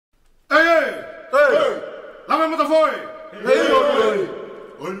tangata foi. Hei oi.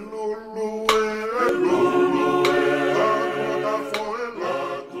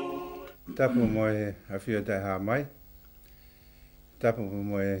 Tapu moe hawhio tai haa mai. Tapu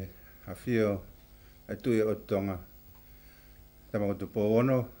moe hawhio ai tui o Tonga. Tama ko tupo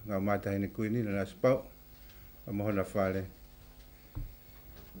ono, ngā mata hini kuini na spau. A mohona whale.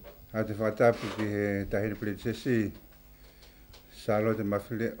 A te whatapu ki he tahini prinsesi. Salo te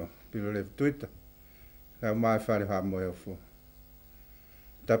mawhile o pilo le tuita. Ngā mai whale haa moe o fu.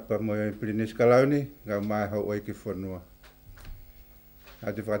 Tapa moe prinis kalauni, ngā mai hau oiki fonua.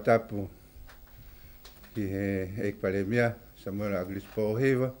 A te whatapu ki he eikpalemia, Samuel Aglis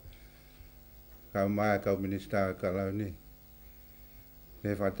Pohiva. Ngā mai kau minister kalauni.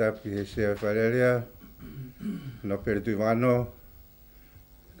 He whatapu ki he sea wharerea. No pere tui wano.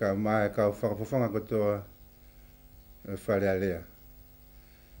 Ka mai kau whakapawhanga kotoa wharea lea.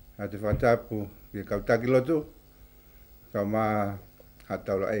 A te whatapu ki kau takilotu. Ka mai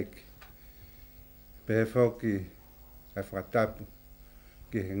hataula eiki. Pehe whoki e whatapu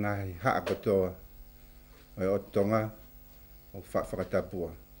ki he ngahi haa kotoa. O e o Tonga o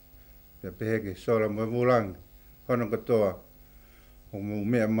whakatapua. Pehe ki sola mwe mulangi. Hono kotoa. O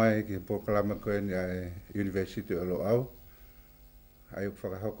mea mai ki pokalama koe ni a University o Lo'au. Ai o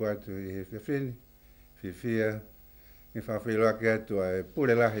whakahoko atu i he fefine, fifia, i whawhiloaki atu a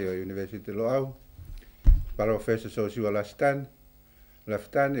pule lahi o University o Lo'au. Professor Siosiua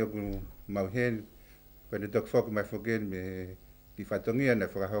Lafitani o ku mauheni, pene tok whoka mai whokeni me ki whatongia na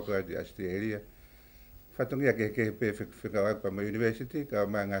whakahoko atu i Australia. Whatongia ke kehepe whikawaipa ma University, ka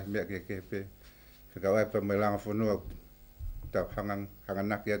mai ngahi mea ke kehepe whikawaipa ma langa fonua tau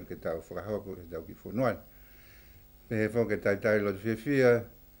hanganaki atu ke tau whakahoko ke tau ki fonuan. He whoke tai lo te whiwhia,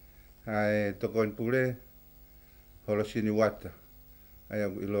 ai tokoni pule, Holosini Uata, ai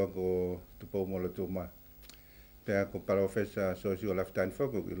au iloa ko Tupoumolotuma. Pea ko Professor Siosiua Lafitani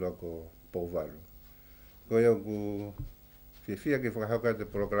whoku iloa ko Pouvalu. Ko iau ku whiwhia ke whakahoko te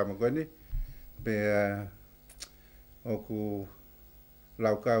programa koeni, pea o ku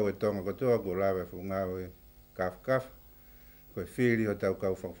laukau e tonga kotoa, ko lawe whungau e kaf. Ko e whiri o tau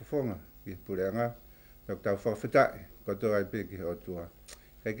kau whakawhonga, ki pureanga, tau whakawhitai, kotoa ai peki o tua.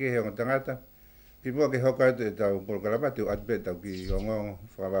 Kei ke he o tangata, ki mua ke hoka atu e tau polokalama, tau atpe tau ki ongongo,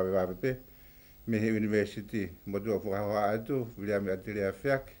 whakawawe pe, me he university, motua whakahoa atu, Viliami Atelea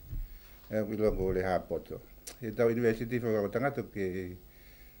Afeaki, e kilo ko Lehaapoto. He tau university whakako tangata ke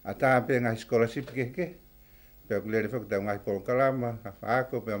ata pe ngahi scholarship ke, pea kulere whaka tau ngahi polokalama,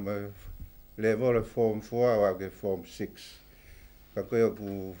 ako pea level form 4 o ke form 6. Ka koe o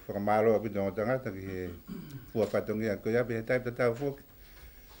ku whakamalo api tonga tangata ki he fua whatongia koe api he taip tatau whoki.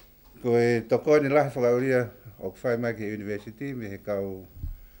 Koe tokoni lahi whakauria o kwhai mai ki he university me he kau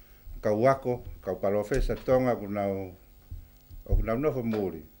wako, kau Professor Tonga o kunau nofo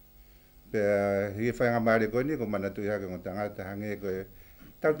muri. Pea hi whai ngamari koe ni ko manatu i hake ngā tangata hange koe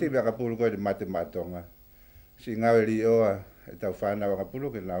tau tibi a kapulu koe di mate matonga. Si ngawe li oa e tau whanau a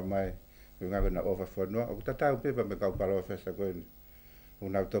kapulu ke nau mai koe ngawe na ofa fonua. O tatau pepa me kau Professor koe ni.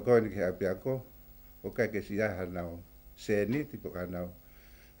 Unau tokoni ki api ako, o kai ke siaha nau seni, tipo ka nau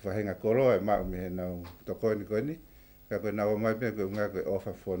whahenga koroa e mau me he nau tokoni koe ni, ka koe nau mai pia koe unga koe ofa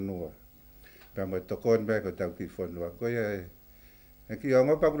fonua. Pea mo tokoni pia koe tau ki fonua. Koe e ki o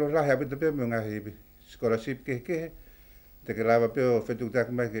ngopa kulo lahi api te pia me unga hi scholarship kehe, te ke lava pia o whetutaki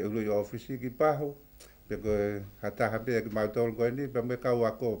mai ke ulu i ofisi ki paho, pia koe hataha pia ki mautolo koe ni, pia mo kau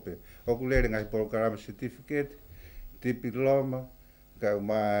ako pia. O kulere ngai polokarama certificate, diploma, ka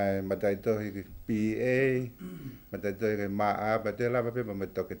mai mataitohi ki PA, mataitohi ki maa, pa te lava pepa me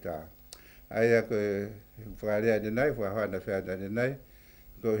toke tā. Aia koe whakarea ni nei, whakahoana whiata ni nei,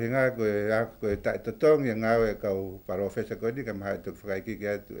 ko hinga koe tai totongi a ngawe kau Professor koe ni, ka maha tuk whakaikiki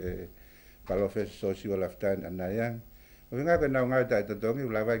atu e Professor Siosiua Lafitani anayang. Ko hinga koe nau ngawe tai totongi,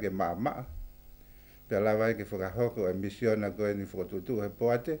 lawai ke maa, pia lawai ke whakahoko e misiona koe ni whakatutu he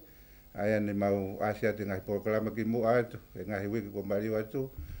poate, aia ni mau asia te ngahi polokalama ki mua atu, e ngahi wiki ko mariu atu,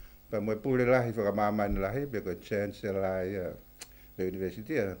 pa moe pule lahi whakamama ni lahi, pe koe chancellor aia le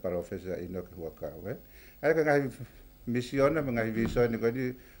university, a Professor Inoki Huakau. Aia ka ngahi misiona, me ngahi visoni koe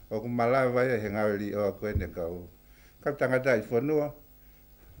ni, o ku malawa ia he ngawe li oa koe ne kau tangata i fonua,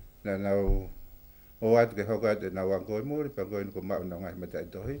 na nau o atu ke hoko atu e nau anko e muri, pa koe ni ko mau nau ngahi mata i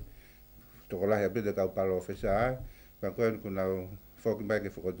tohi, toko lahi apita kau Professor ai, pa koe ni ko nau whoki mai ke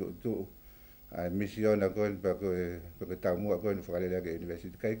whakatutu ai misiona koe ni pa koe tau mua koe ni whakalelea ke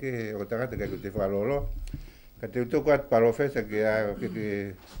university. Kai ke he o tangata kai ko te whalolo. Ka te utuku atu Professor ke a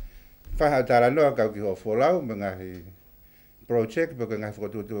ke whaha tala noa kau ki ho wholau me ngahi project pa koe ngahi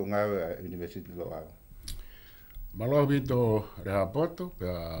whakatutu ngawe a University Lo'au. Malo vito Lehaapoto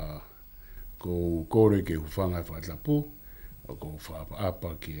pea ko kore ke hufanga whaatapu o ko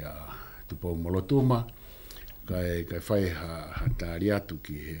whaapa ki a Tupoumolotuma kai whai hatari atu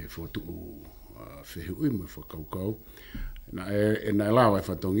ki he whotu whehui mo whakaukau na lawa e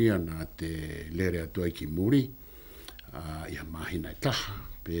whatongia na te lere atu ai ki muri ia mahina e taha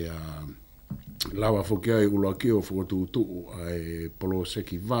pea lawa whokia e uloa ki o whotu utu ai polo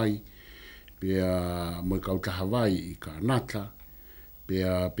seki vai pea mo kautaha vai i ka nata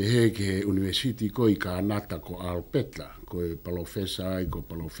pea pehe ki he university ko i ka nata ko Alpeta ko e Professor ai ko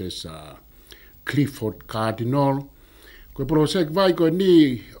Professor Clifford Cardinal ko e prosek vai ko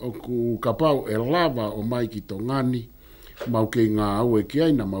ni o ku kapau e lava o mai ki tongani mau ke ngā au e ki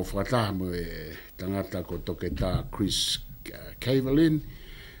aina mau whataha mo e tangata ko toke tā Chris Cavelin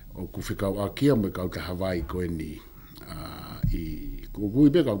o ku whikau a kia mo e kautaha vai ko e ni i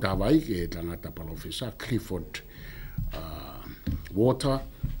Kukui be kau tawai ke tangata Professor Clifford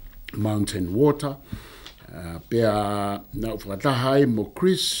Mountain Water. Pea na whakatahai mo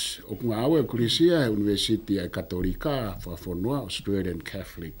Chris, o kunga awe Chrisia, University Katolika, fonua, Australian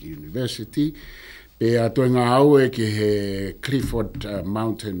Catholic University. Pea toi ngā awe ke he Clifford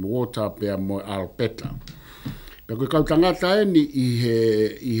Mountain Water, pea mo Alpeta. Pea koe kau tangata e ni i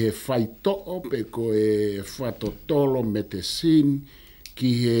he whaito'o, pe koe whatotolo me te sin, ki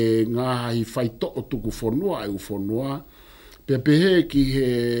he ngahi whaito'o tuku fonua e ufonua, pe pehe ki he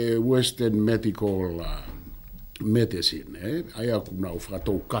Western Medical Medicine, ai aku nau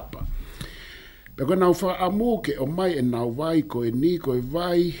whakatou kapa. Pe koe nau whaamu ke o mai e nau vai koe ni koe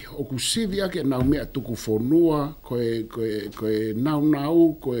vai, o ku sivi ake nau mea tuku fonua, koe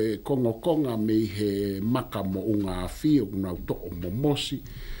nau, koe konga me he maka mo unga afi, o ku nau to'o momosi,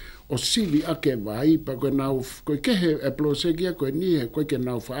 o sivi ake vai, pa koe nau, koe kehe e plosegia koe ni he, koe ke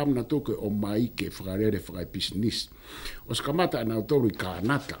nau whaamna toke o mai ke whakarere whakai business. O skamata e nau toru i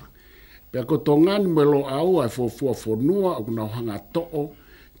kānata. Pea ko tongani me Lo'au ai fofua fonua, o ku nau hanga to'o,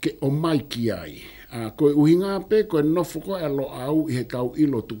 ke o mai ki ai. Koe uhinga pe, koe nofo koe a Lo'au i he tau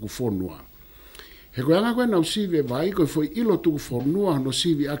ilo tuku fonua. He koe anga koe nau sivi e vai, koe foi ilo tuku fonua, no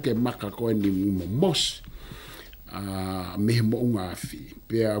sivi ake maka koe ni momos. Mehe mo unga afi.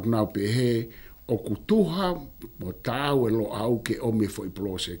 Pea nau pehe o kutuha mo tau e Lo'au ke ome foi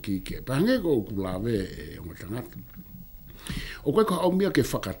plose ki ke. Pahange ko o kulawe e o matangata. O koe ko aumia ke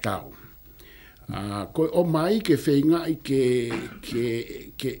whakatau. Koe o mai ke whaingai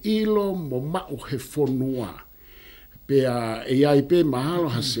ke ilo mo mau he fonua. Pea e ai pe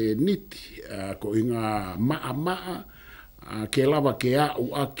mahalo ha se niti. Ko inga maa ke lava ke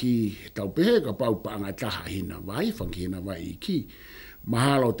au aki tau pehe ka pau paanga taha hina vai, whanki hina vai iki.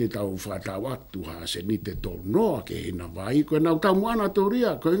 Mahalo te tau whatau atu ha se ni te tō noa ke hina vai. Koe nau tau moana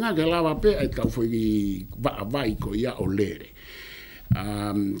tōria, koe ngā ke lava pe ai tau whai waa vai ko ia o lere.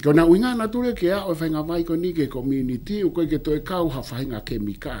 Koe nau inga na tōria ke au e whainga vai ko ni ke community, u koe ke toi kau ha whainga ke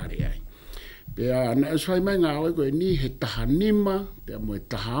mikare ai. Pea na e swai mai ngā oi koe ni he taha nima, pea mo e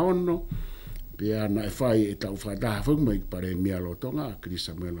taha ono, pea na e whai e tau whataha whungma i pare mialo tonga,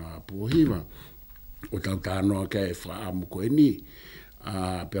 Krisa mena puhiwa, o tau tānoa ke e whaamu koe ni,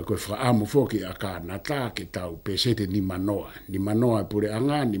 pea koe whaamu whoki a ka nata ke tau pesete ni manoa e pure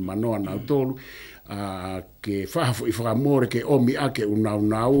anga, ni manoa nau tolu, ke whaafu i whaamore ke omi ake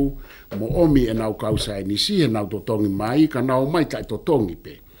unau, mo omi e nau kausai ni si e nau totongi mai, ka nau mai tai totongi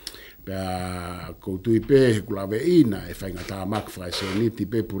pe. Pea koutui pe he kulawe ina e whainga tā makwhai se niti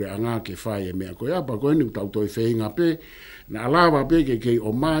pe pure anga ke whai e mea koe apa koe ni utau toi whainga pe na alawa pe ke kei o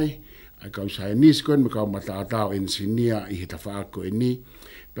mai ai kau sae nisi koe me kau matātao ensinia i he tawhaako e ni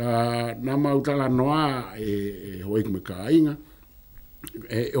pea na mautala noa e hoik me ka inga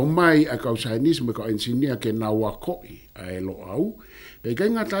o mai ai kau sae nisi me kau ensinia ke na wakoi ai Lo'au pe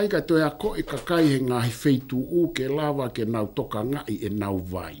kai ngata ika toi a koi kakai he ngahi feitu u ke lava ke nau toka ngai e nau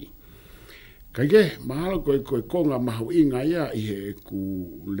vai. Kai ke, mahalo koe konga mahu inga ia i he ku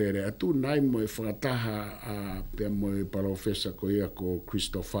lere atu, nai mo e whakataha pia mo e Professor ko ia ko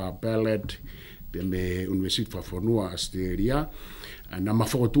Christopher Ballard, pia me University fonua Australia, na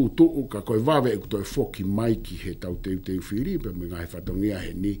mawhakotu tuu ka koe wawe e kutoi whoki mai ki he tau teu whiri, pia me ngai whatongia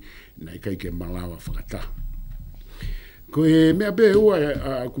he ni, na i kai ke malawa whakataha. Ko e mea be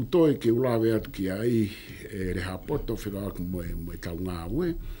ua kutoi ke ulawe atu ki ai Lehaapoto whiraku mo e tau ngā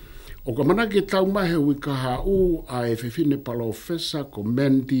ue. O ka mana ke tau mahe ui ka hau a e fefine Professor ko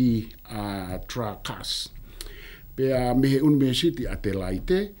Mandy Trakas. Pea mehe University Atelea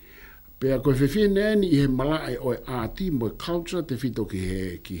Afeaki. Pea ko fefine eni i he malae o e ati mo e culture te fito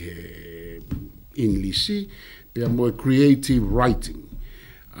ki he English. Pea mo e creative writing.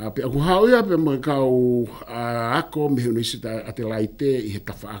 Pe aku hauia pe mo kau ako me University Atelea i he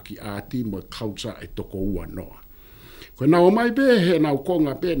tawhaaki ati mo kausa e toko ua noa. Koe nao mai pe he nao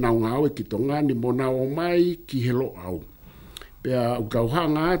konga pe nao ngāwe ki tongani mo nao mai ki he Lo'au. Pea u tau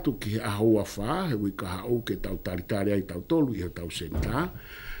hanga atu ki he ahua wha, he wika hau ke tau taritari ai tau tolu i he tau senta.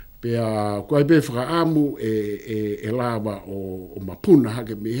 Pea koe pe whakaamu e lawa o mapuna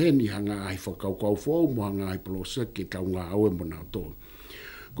hake miheni hanga ai whakaukau fōu mo hanga ai polosa ki tau ngā aue mo nao tolu.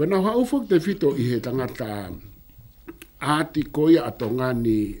 Koe nau hau fok te whito i he tangata ati koia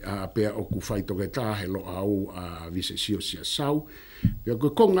atongani pea o ku whaitoke tā he Lo'au vise Siosiua sau. Pea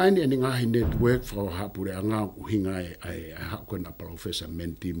koe konga ini eni ngahi network whao hapure a ngā uhinga e hako na Professor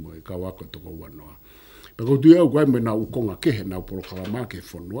Mentimo e kawako toko wanoa. Pea koe tui au koe me nau ukonga kehe nau porokalama ke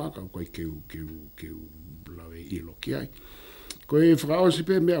fonua kau koe keu lawe ilo ki ai. Koe whakao si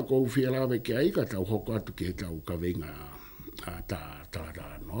pe mea kou whia lawe ki ai ka tau hoko atu ki he tau kawenga tā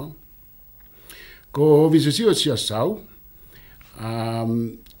no. Ko vise Siosiua sau,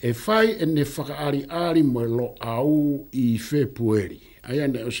 e whai e ne whakaari mo Lo'au i Februari. Aia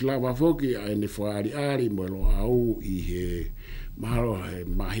ne oslawa foki e ne whakaari mo Lo'au i he mahalo he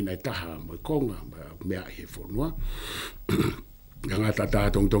mahina taha mo konga mea i he fonua. Ngata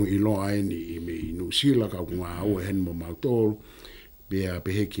tātong i loa e ni i me inusila ka kunga au hen mo mautolu pea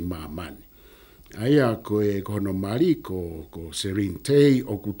peheki maamani. Aia koe kono mari ko serintei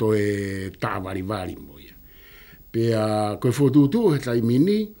o kutoe tāwariwari moia. Pea koe whotutu he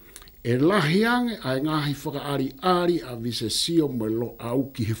taimini e lahiange ai ngahi whakaari a vise sio mo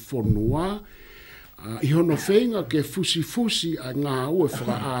Lo'au ki he fonua. I hono whenga ke fusi ai ngā ue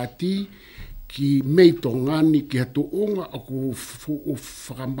whakaati ki meitongani ki hatu unga o ku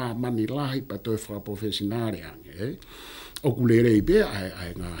whakamamani lahi pa toi whakaprofesionare ange. O ku lerei bea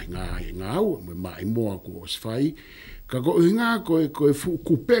ai ngā ua, me mai moa ku o swhai. Ka ko inga koe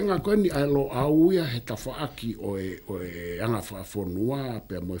kupenga koe ni ai Lo'au ia he tawhaaki o e anga whakafonua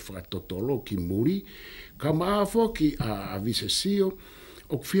pea mo e whakatotolo ki muri. Ka maafo ki a vise sio,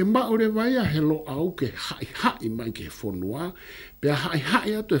 o whia maore waia he Lo'au ke hai mai ke fonua, pea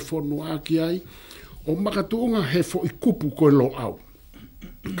hai atu e fonua ki ai, o makatuunga he fo i kupu koe Lo'au.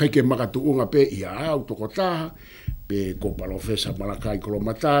 Kai ke makatuunga pe ia au toko taha, pe ko Professor Malakai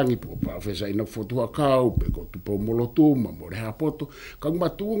Kolomatangi, po Professor ina fotua kau, pe ko Tupoumolotuma, mo Lehaapoto, kau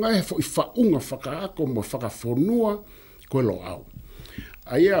matuunga he fo i whaunga whakaako mo whakafonua koe Lo'au.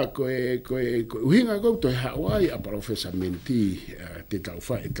 Aia koe uhinga kou toi Hawaii a Professor Menti te tau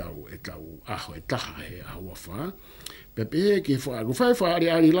wha e tau aho e taha he ahua wha. Pepe ki whai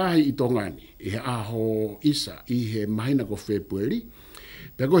whaari lahi i tongani, i he aho isa, i he mahina ko Februari.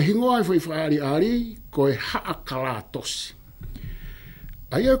 Pea koe hingoa i whaari koe haa kalatosi.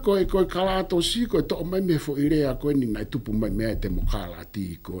 Aia koe kalatosi, koe to'o mai me fo irea koe ni nai tupu mai mea te mo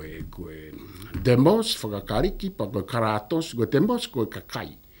kalati koe demos, whakakariki, pa koe kalatosi, koe demos, koe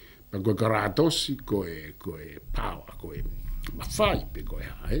kakai. Pa koe kalatosi, koe pawa, koe mawhai pe koe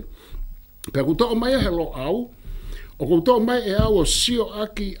hae. Pea ku to'o mai he Lo'au, o ko tō mai e au o sio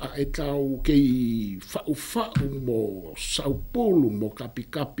aki a e tau kei whau mo Saupulu mo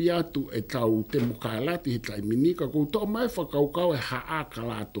kapi atu e tau te mokalati he tai minika. Ko tō mai whakaukau e haa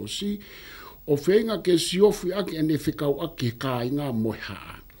kalatosi o whenga ke siofi aki e ne whikau aki he kāinga mo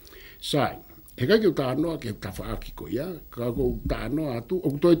haa. Sai, he kai ki tānoa ke tawha aki ko ia, ka ko tānoa atu,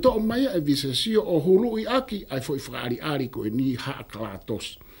 o toi tō mai e vise sio o hulu i aki ai foi whaari ko e ni haa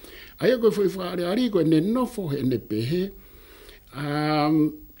kalatosi. Aia koe foi whaare koe ne nofo he ne pehe.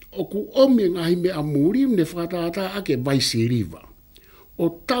 O ku omi ngahi mea muri ne whakatata ake vaisi riva. O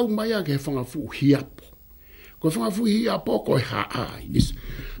tau mai ake he whangafu hiapo. Koe whangafu hiapo koe haai.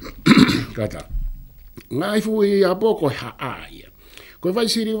 Kata. Ngai fu hiapo koe haai. Koe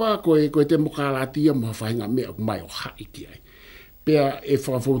vaisi riva koe te mokalatia mo whainga mea mai o hai ki ai. Pea e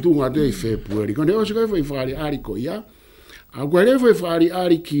whakafotunga te i Februari. Koe ne osi koe foi whaare ko ia. A koe re foi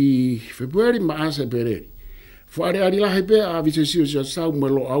whaari ki Februari ma ase pereri. Whaare lahi pe a vise Siosiua sau me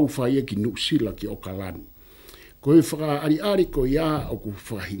Lo'au whaia ki Nusila ki Okalani. Koe whaari ko ia o ku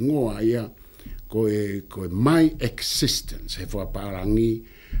whahingoa ia koe my existence he whaparangi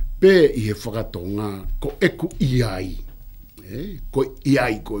pe i he whakatonga ko eku iai. Koe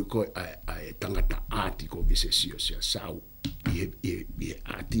iai koe ai tangata ati ko vise Siosiua sau i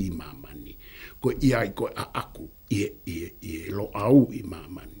ati i mamani. Koe iai koe a aku. I Lo'au i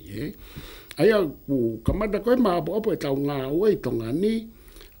mamani. Aia ku kamata koe maapo e tau ngā ue i tonga ni,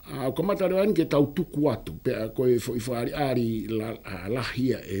 kamata rewan ke tau tuku atu, pea koe i whaari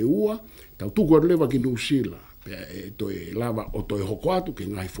lahia e ua, tau tuku atu lewa ki Nusila, pea e toi lava o toi hoko atu, ke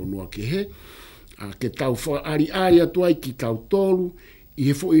ngai fonua ke he, ke tau whaari atu ai ki tau tolu, I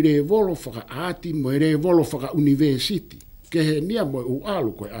he fo i re volo whaka ati mo i re volo whaka university. Ke he nia mo u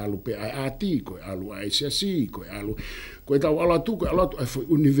alu koe alu pe ai ati koe alu ai siasi koe alu. Koe tau ala tu koe ala tu ai fo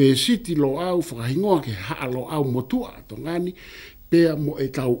university Lo'au whaka hingoa ke haa Lo'au motua tongani pea mo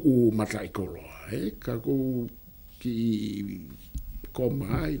e tau u mata i koloa. Ka ku ki ko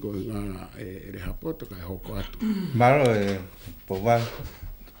mai ko ngā e Lehaapoto kai hoko atu. Malo e Pouvalu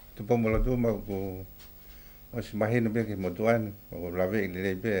Tupoumolotuma ko o si mahina be ki motuani o lave i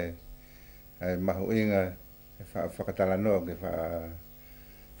le be ai mahu inga e whakatalanoa ke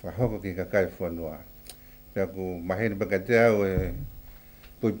whahoko ki kakai fonua. Pea ku mahina be ka te au e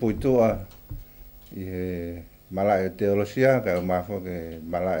pui tua i he mala e teolosia ka o mafo ke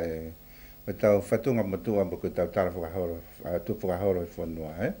mala e o tau whatunga motua mo ko tau tala whakahoro i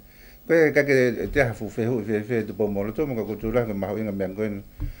fonua. Koe kake te hafu fehu i Tupoumolotuma ka kutura ke mahu inga meangoin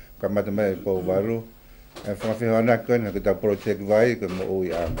ka matamai Pouvalu. E whawhiho ana koe ko tau project vai ko mo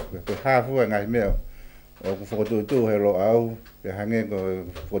ui ama. Ko hafu e ngai mea o ku whakatutu he Lo'au ke hange ko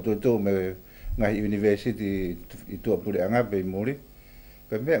whakatutu me ngai university i Tuapuri anga pe i muri.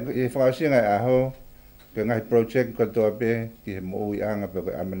 Ko mea i whakaosia ngai aho ke ngai project ko toa pe ki he mo ui anga pe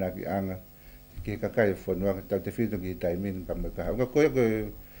ko amanaki anga. Ki he kakai whanua ke tau te whitu ki he taimin pa me kaha. Ko koe ko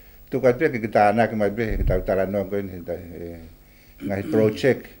tukat pe ki ta anaki mai pe ki tau taranoa koe ni ngai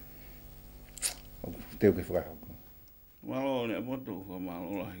project. Teu ke whakahoko. Malo Lehaapoto ko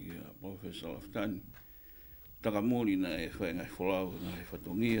malo lahi a Professor Lafitani. Taka mori na e whae ngai wholau ngai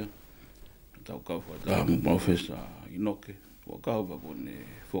whatongia. Tau kau whata Professor Inoke. Kua kau pa kone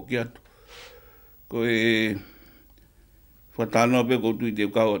whokiatu. Ko e whatanoa pe ko tui te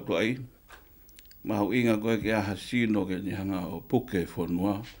kau atu ai. Mahu inga koe ke aha sino ke ni hanga o puke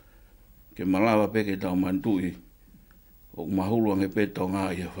fonua. Ke malawa pe ke tau mantui. O mahulu ange pe tau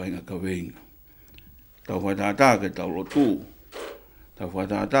ngā ia whainga ka weinga. Tau whaitata ke tau lotu. Tau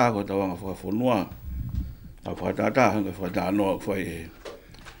whaitata ko tau anga whakafonua. Tau whaitata hanga whaitanoa whai e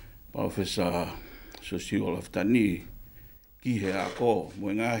Professor Siosiua Lafitani ki he ako. Mo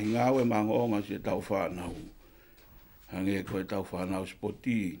ngahi ngawe mangoonga si tau whanau. Hange koe tau whanau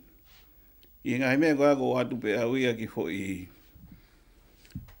spoti. I ngahi mea koe ako atu pe au ia ki fo i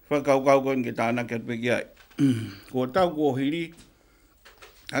whakaukau koe ke tāna kia pe kia. Ko tau ko hiri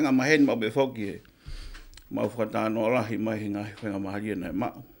hanga mahen mau be whoki e. Mau whakatanoa lahi mai ngahi whenga maharia nei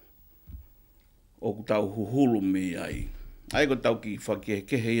mau. O ku tau huhulu me ai. Ai ko tau ki whakia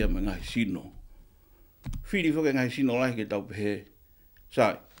kehe ia me ngahi sino. Whiri whake ngahi sino lahi ke tau pehe.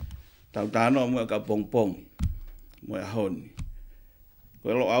 Sai, tau tānoa mua ka pongpong. Mua honi.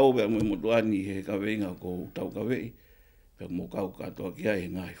 Koe Lo'au bea mua motuani he ka weinga ko tau ka wei. Pea mo kau katoa ki ai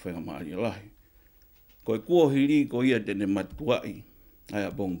ngahi whenga maharia lahi. Koe kua hiri ko ia tene matuai. Ai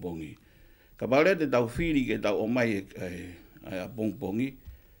a pongpongi. Ka pare te tau whiri ke tau o mai ai a pongpongi.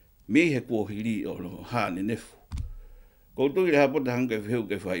 Me he kua hiri o lo hane nefu. Ko tui Lehaapoto hange whiu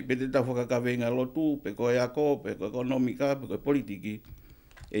ke whai. Pe te tau whakakawenga lotu, pe koe ako, pe koe ekonomika, pe koe politiki.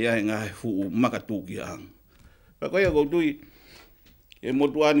 E ai ngahe fuu makatuki ang. Pa koe ko tui e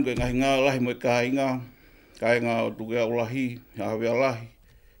motuani koe ngahi ngā lahi mo e kāinga. Kāinga o tuke au lahi, hawea lahi.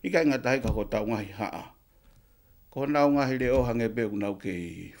 I kāinga tahi ka ko tau ngahi haa. Ko nau ngahi leo hange pe unau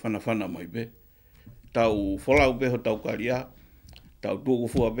ke whanawhana mai pe. Tau wholau pe ho tau karia. Tau tuku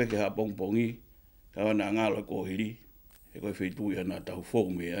fua pe ke ha pongpongi. Ka wana ngāla ko hiri. E koe whetui ana tau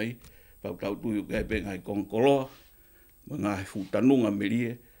whou me ai. Pau tau tuyu ke pe ngai kongkoloa. Ma ngahi futanunga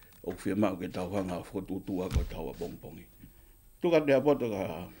merie. O whia mau ke tau hanga whotutua ko tau a pongpongi. Tuka Lehaapoto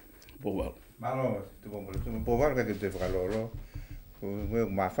ka Pouvalu. Malo, Tupoumolotuma. Pouvalu ka ke te whakaloro. Koe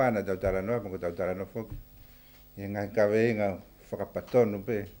mawhana tau taranoa, mo tau taranoa whoki. E ngai kawe inga whakapatonu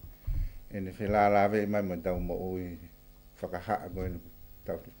pe. E ne whelalawe mai mo tau mo ui whakahaa koe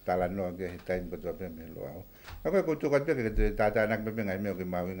tau talanoa ke he taim patua pe me Lo'au. Ka koe kutukat pe ke te tātānak pe ngai meo ke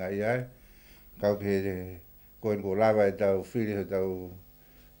maui ngai ai. Kau ke koe ko lawa e tau whiri ho tau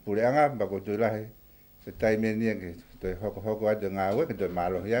pureanga, pa ko tui lahi. Se taim e nia ke toi hoko atu ngā ue ke toi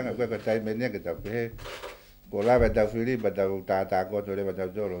mālohi anga. Koe ka taim e nia ke tau pehe. Ko lawa e tau whiri pa tau tātāko to lewa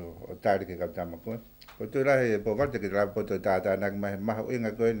tau toro o tāri ke kau tamakoe. Ko tui lahi e Pouvalu te ke Lehaapoto tātānak mai mahu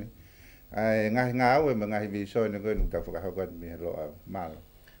inga koe ni. Ai ngahi ngā ue ma ngahi viso ni koe ni tau whakahoko atu mihe Lo'au. Malo.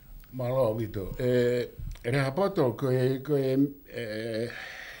 Malo Vito. Lehaapoto koe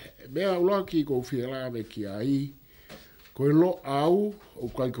mea ulaki ko whialawe ki ai. Koe Lo'au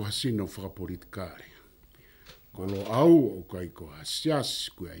o kai ko hasino whakapolitikare. Koe Lo'au o kai ko hasias,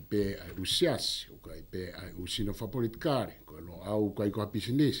 koe ai pe ai usias, o kai pe ai usino whapolitikare. Koe Lo'au o kai ko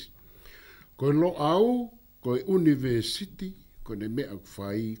business. Koe Lo'au, koe university, koe ne mea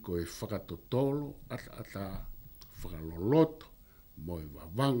kwhai, koe whakatotolo, ata whakaloloto, mo e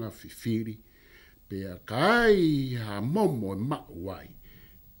wawanga fifiri, pea kai ha momo e mauai,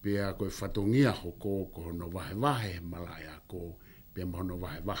 pea koe whatongia hoko ko hono wahe malai ako, pea mohono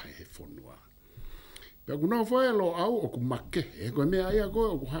wahe he fonua. Pea kuna whae lo au o ku make, e koe mea ia koe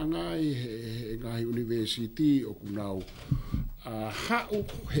o ku hangai he ngahi university o ku nau hau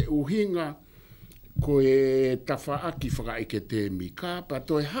he uhinga koe tawhaaki whakaike te mika, pa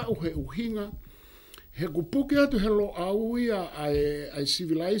toi hau he uhinga, he kupuke atu he lo au ia ai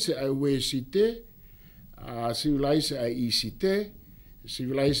civilize ai wesite, civilize ai isite,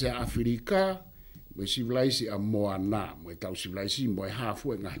 civilize ai Afrika, me civilize a Moana, me tau civilize mo e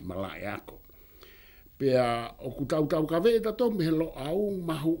hafu e ngahi malai ako. Pea o ku tau ka veta to me lo au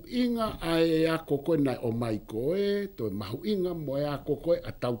mahu inga ai ako koe nai o mai koe, to mahu inga mo e ako koe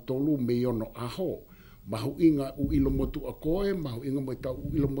a tau tolu me ono aho. Mahu inga u ilo motu a koe, mahu inga mo e tau u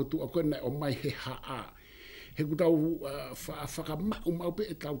ilo motu a koe nai o mai he haa. He ku tau whakamau mau pe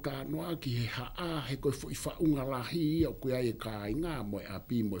e tau tānoa ki he haa, he koe fo i whaunga lahi o koe ai e ka inga mo e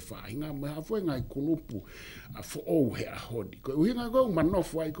api mo e whainga, mo e hafo ngai kulupu a fo ou he ahodi. Koe uhinga koe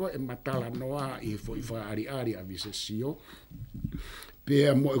manofu ai koe e matala noa i fo i whaari a vise sio.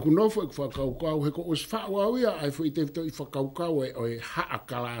 Pea mo e kunofu e whakaukau, he ko os whau ia ai fo i te i whakaukau e o e haa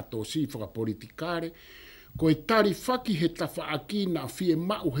kalato si whakapolitikare, ko e tari whaki he tawhaaki na fie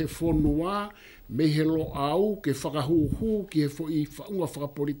mau he fonua, me he lo au ke whakahuhu ki he fo i whaunga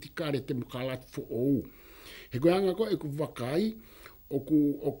whakapolitikare te mukalati fo ou. He koe anga ko e ku wakai, o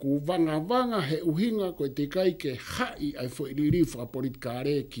ku vanga he uhinga ko e te kai ke hai ai fo i riri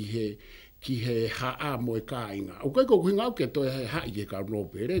whakapolitikare ki he haa mo e kāinga. O kai ko kuhinga au ke toi he hai ke kau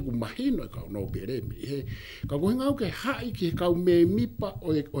nōpere, ku mahino e kau nōpere me he. Ka kuhinga au ke hai ki he kau me mipa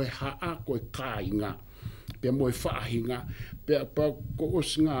o e haa ko e kāinga. Pea mo e whaahinga, pea pa ko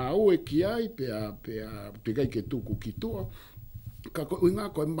os ngā au e ki ai, pea te kai ke tuku ki tua, ka ko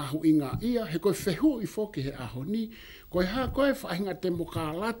inga ko e mahu inga ia, he koe whehu i whoki he ahoni, koe ha koe whaahinga te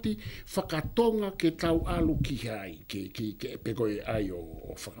mokalati, whakatonga ke tau alu ki ai, pe koe ai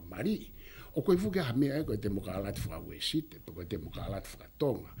o whakamari. O koe fuke ha mea e koe te mokalati whakawesite, pe koe te mokalati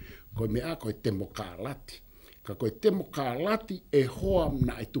whakatonga, koe mea koe te mokalati. Ka koe te mokalati e hoa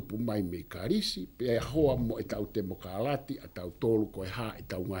na e tupu mai me karisi, pe e hoa mo e tau te mokalati, a tau tolu koe ha e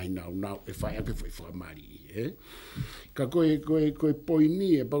tau ngahi nau, e whai ake fwoi whamari. Ka koe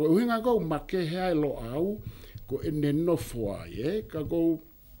poini e, pa koe uhinga kou make hea e lo au, ko e ne nofo ai, ka kou,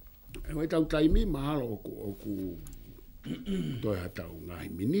 e tau taimi mahalo o ku toi ha tau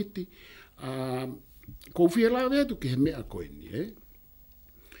ngahi miniti, kou whia la vetu ki he mea koe ni,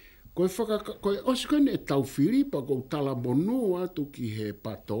 Koe osi koe ne tau whiri pa kou tala monua tu ki he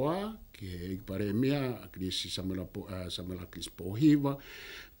patoa, ki he pare mea, krisi samela kris pohiva,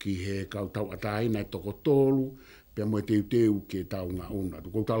 ki he kau tau ataina e toko tolu, pia mo e teu ke tau ngā una,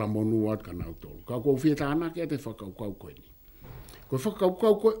 tu kou tala monua ka nau tolu. Ka kou whia tāna ke te whakaukau koe ni. Koe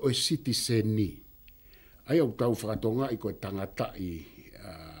whakaukau koe o e sitiseni. Ai au tau whakatonga i koe tangata i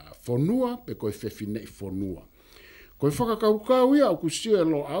fonua, pe koe fefine i fonua. Koe whakakaukau ia o kusio e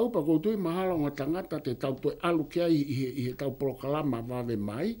lo au, pa koutui mahalo ngā tangata te tau toi alu kia i he tau polokalama wawe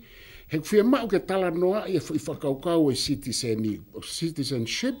mai. He whia mau ke tala noa i whakaukau e sitiseni,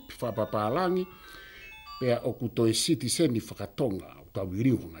 citizenship, whapapālangi, pea o kutoi sitiseni whakatonga, o tau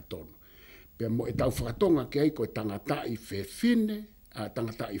iriu ngā tono. Pea mo e tau whakatonga kia i koe tangata i fefine,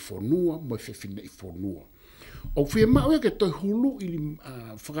 tangata i fonua, mo e fefine i fonua. O whia mau e ke toi hulu i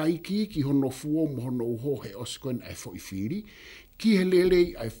whakaiki ki hono fuo mo hono uho he oskoen ai fo i whiri, ki he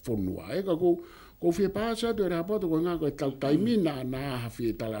lelei ai fonua. Ka ko whia pāsa tu e Lehaapoto ko ngā koe tau taimina na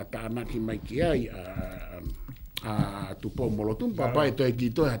hawhi e tala tānaki mai ki ai a Tupoumolotuma, papai toi ki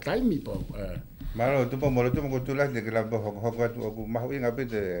toi ha taimi po. Malo Tupoumolotuma ko tulas de ke la hoko atu o mahu inga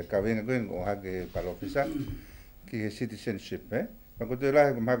pete ka venga koe o hake palofisa ki he citizenship, Ko te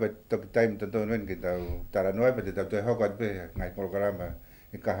lahi ko maha toki taimi tanto nuen ki tau tara noa pe te tau te hoko atu pe ngai polokarama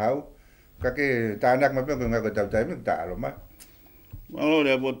i ka hau. Ka ke tānak ma pe ko ngai ko tau taimi ki ta alo ma. Malo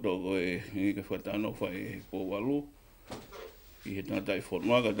Lehaapoto ko e ke whatano whai Pouvalu. I he tangata i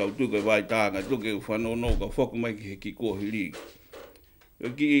fonua ka tau tuke vai tānga tuke whanono ka whoku mai ki he ki kohiri.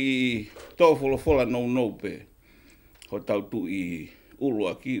 Ki tau wholofola no pe ho tau tu i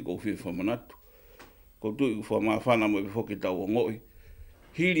ulua ki ko whia whamanatu. Ko tu i whamawhana mo i whoki tau o ngoi.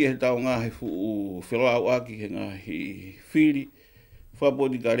 Hiri he tau ngā he whelau aki he ngā he whiri.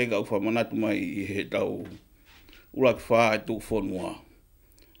 Whapoti ka reka u whamanatu mai i he tau ulaki whaa e tu fonua.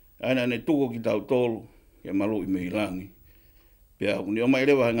 Aina ne tuko ki tau tolu, ke malu i meilangi. Pea uni o mai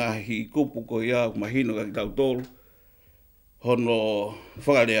rewa ngā he kupu ko ia ku mahino ka ki tau tolu. Hono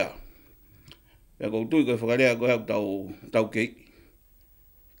whakarea. Pea kou tui koe whakarea koe hau tau kei.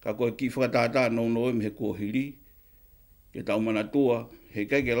 ka koe ki whakatata no no me he kohiri, ke tau manatua, he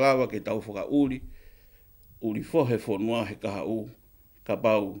keke lawa ke tau whakauri, uri fohe fonua he kaha u, ka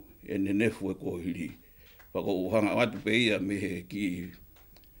pau e nenefu e kohiri. Pako uhanga watu pe ia me he ki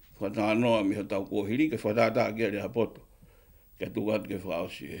whatanoa me he tau kohiri, ke whatata ke Lehaapoto, ke tukat ke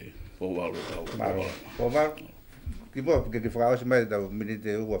whaosi e Pouvalu tau. Pouvalu, ki mo ke whaosi mai tau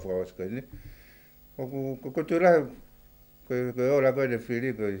minite ua whaosi koe ni. Ko tura, ko ora koe ne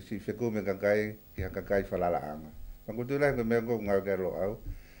whiri, ko si whekume kakai, ki hakakai whalalaanga. Ko tura ko mea ko ngau ke Lo'au,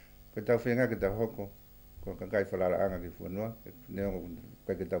 ko tau whenga ke tau hoko, ko kakai whalalaanga ki fonua, neo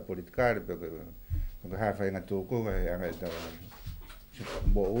koe ke tau politikare, pe ko hawha inga tūko, he anga e tau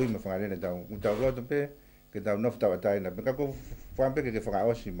mo ui ma whangarene tau roto pe, ke tau nofu tau ataina, pe kako whampe ke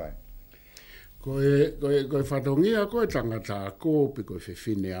whangaosi mai. Koe whatongia koe tangata ako, pe koe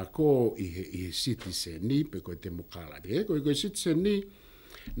fefine ako, i he sitiseni, pe koe te mokalati. Koe sitiseni,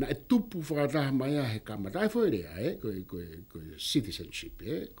 na e tupu whakataha mai a he kamatai whoerea, koe citizenship,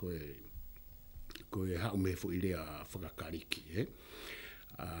 koe hau me whoerea whakakariki,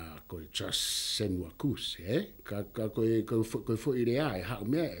 koe just senua kus, ka koe whoerea e hau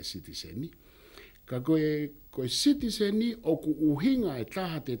mea e sitiseni. Ka koe sitiseni o ku uhinga e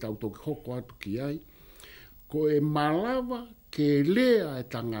taha te tau toki hoko atu ki ai, koe malawa ke lea e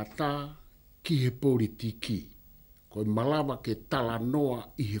tangata ki he politiki. Koe malawa ke talanoa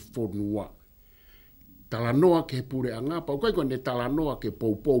i he fonua. Talanoa ke he pure anga, pau koe ne talanoa ke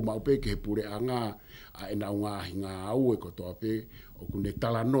poupou maupe ke he pure anga, a ena unga hinga au e kotoa pe, o ku ne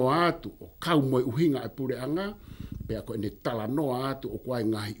talanoa atu, o kau moe uhinga e pure anga, pea koe ne talanoa atu o koe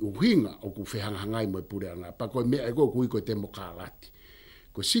ngahi uhinga o ku whehangahangai moe pure anga. Pa koe mea e koe kui koe te mokalati.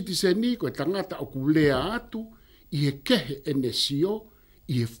 Koe sitiseni, koe tangata o ku lea atu, i he kehe ene sio,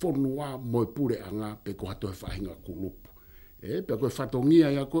 i he fonua moe pure anga, pe ko hato he whahinga kulupu. Pea koe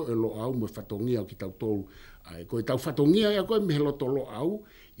whatongia ia koe e Lo'au, moe whatongia o ki tau tolu. Koe tau whatongia ia koe me he loto Lo'au,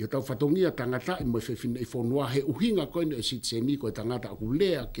 i tau whatongia tangata i moe whewhine i fonua, he uhinga koe ne e sitiseni, koe tangata o ku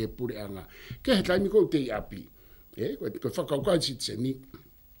lea ke pure anga. Ke he taimi koe te i api. Koe whakaukai sitiseni,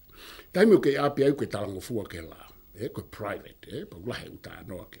 taimi o ke api au koe talangofua ke la, koe private, pau lahe uta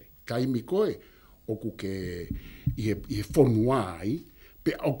anoa ke. Taimi koe, o ku ke i he fonua ai,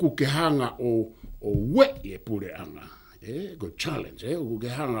 pe o ku ke hanga o we i e pure anga, koe challenge, o ku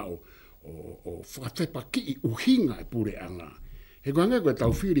ke hanga o whakawhepa ki i uhinga e pure anga. He koe koe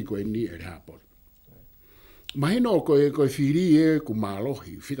tau whiri koe ni e Lehaapoto. Mahina o koe whiri e ku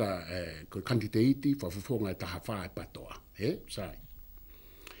mālohi, whika koe kanditeiti, whawhawhonga e taha whae patoa, sai.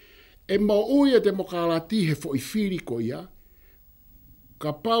 E mo ui e te mokalati he fo i whiri ko ia,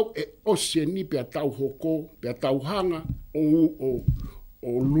 ka pau e osie ni pia tau hoko, pia tau hanga, o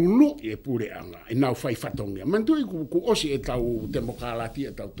lulu e pure anga, e nau whai whatongia. Mantui ku osi e tau te mokalati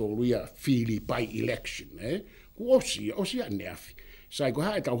e tau tōruia whiri pai election, ku osi a neafi. Sai ko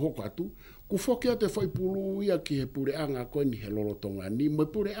hae tau hoko atu, ku whokia te whai pulu ia ki he pure anga koe ni he lolotonga ni, mo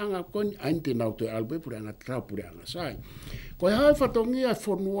pure anga koe ni ainte nau te albe pure anga trau pure anga, sai. Ko hae whatongia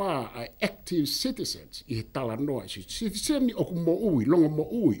fonua a active citizens i he talanoa, citizeni o ku mo ui, longa mo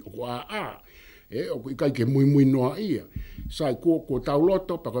ui, o ku o ku ikai ke mui noa ia. Sai ko tau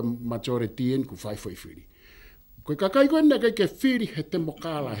loto, pa koe majority en ku whai whiri. Ko kakai koe ne kai ke whiri he te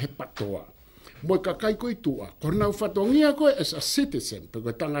mokala he patoa. Moi kakai koe tua, ko nau whatongia koe as a citizen, pe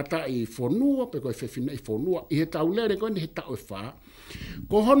koe tangata i fonua, pe koe fefine i fonua, i he tau lere koe ni he tau e wha,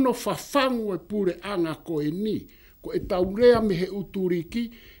 ko hono whawhangu e pure anga koe ni, ko e tau rea me he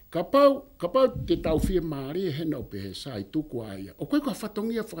uturiki, ka pau te tau whia maari e hena o pe he sai tuku aia, o koe koe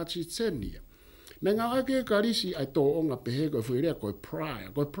whatongia whakatitsenia. Nā ngā ake karisi ai tō onga pe he koe whirea koe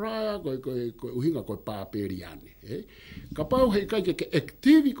praia, koe uhinga koe pāperiane. Ka pau hei kai ke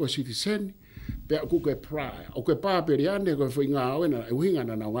activi koe sitiseni, pe aku koe praia, o koe pāperiane koe whi ngā oena, uhinga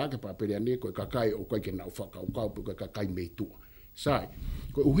na ngā ke pāperiane koe kakai o koe ke nau whakaukau pe koe kakai meitua. Sai,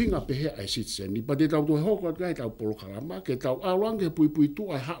 koe uhinga pe he ai sitiseni, pa te tau tue hoko kai tau polokarama, ke tau aluange pui tu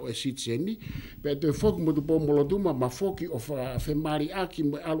ai hao e sitiseni, pe te whoki mo Tupoumolotuma, ma whoki o whemari aki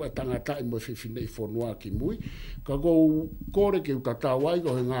mo alu e tangata i mo fefine i fonua ki mui, ka kou kore ke utatau ai,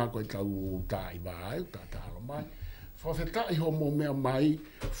 ko he ngā koe tau tai vai, utatalo mai, whawhetai ho mo mea mai,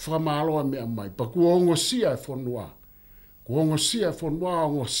 whamaloa mea mai, pa kuongo sia e fonua, kuongo sia e fonua,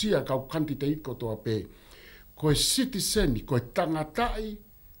 ongo sia kau kanti te iko toa pe, koe sitiseni, koe tangatai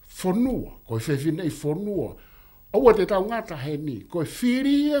fonua, koe fefine i fonua. Aua te tau ngata he ni, koe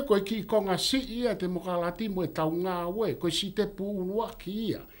whiri ia, koe ki konga si ia, te mokalati mo e tau ngā we, koe si tepu unuaki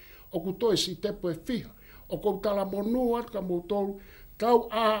ia, o kutoe si tepu e whiha, o kou tala monua, ka mo tolu, tau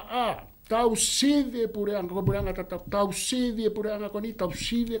tau sive pureanga ko pureanga tau sive pureanga ko ni tau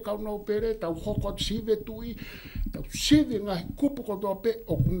sive ka no pere tau hoko sive tui tau sive nga kupu ko do pe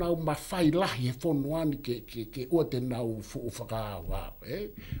o kuna mafai lahi e fonua ni ke o te nau fu faka wa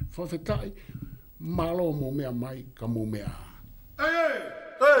fo fetai malo mo mea mai ka mo mea ei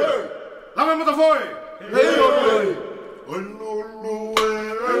lama mata foi ei oi oi